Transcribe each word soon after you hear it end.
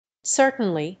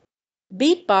Certainly.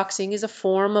 Beatboxing is a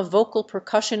form of vocal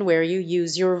percussion where you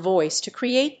use your voice to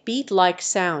create beat-like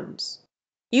sounds.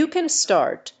 You can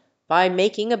start by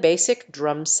making a basic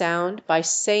drum sound by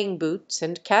saying boots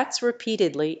and cats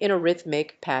repeatedly in a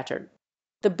rhythmic pattern.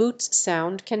 The boots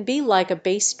sound can be like a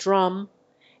bass drum,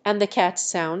 and the cat's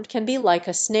sound can be like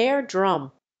a snare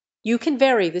drum. You can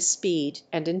vary the speed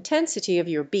and intensity of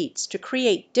your beats to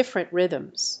create different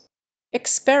rhythms.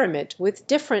 Experiment with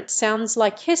different sounds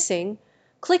like hissing,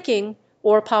 clicking,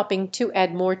 or popping to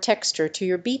add more texture to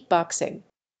your beatboxing.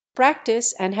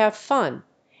 Practice and have fun,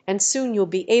 and soon you'll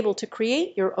be able to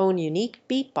create your own unique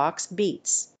beatbox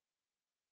beats.